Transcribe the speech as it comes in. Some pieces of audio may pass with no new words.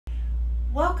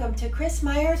Welcome to Chris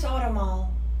Meyer's Auto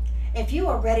Mall. If you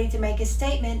are ready to make a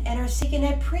statement and are seeking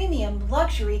a premium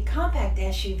luxury compact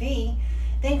SUV,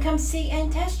 then come see and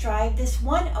test drive this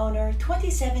one-owner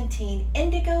 2017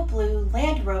 Indigo Blue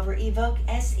Land Rover Evoque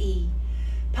SE.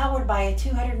 Powered by a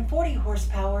 240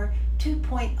 horsepower,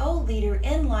 2.0-liter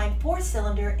inline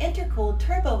four-cylinder intercooled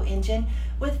turbo engine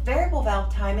with variable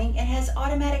valve timing and has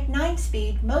automatic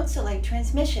 9-speed mode select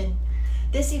transmission.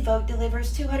 This Evoque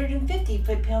delivers 250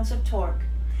 foot-pounds of torque.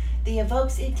 The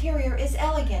Evoque's interior is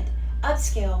elegant,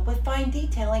 upscale, with fine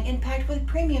detailing and packed with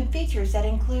premium features that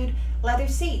include leather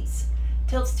seats,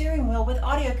 tilt steering wheel with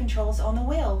audio controls on the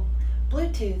wheel,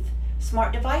 Bluetooth,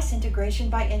 smart device integration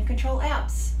by in-control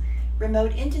apps,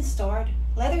 remote engine start,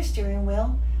 leather steering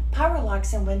wheel, power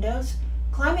locks and windows,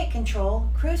 climate control,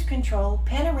 cruise control,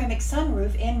 panoramic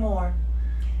sunroof, and more.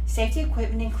 Safety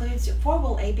equipment includes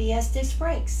 4-wheel ABS disc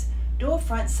brakes, dual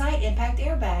front side impact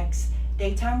airbags,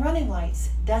 daytime running lights,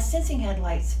 dust sensing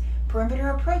headlights, perimeter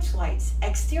approach lights,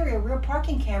 exterior rear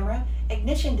parking camera,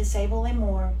 ignition disable, and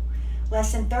more.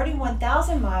 Less than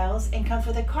 31,000 miles and comes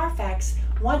with a Carfax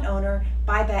one-owner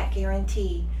buyback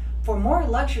guarantee. For more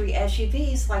luxury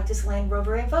SUVs like this Land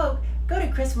Rover Evoque, go to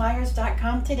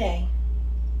chrismeyers.com today.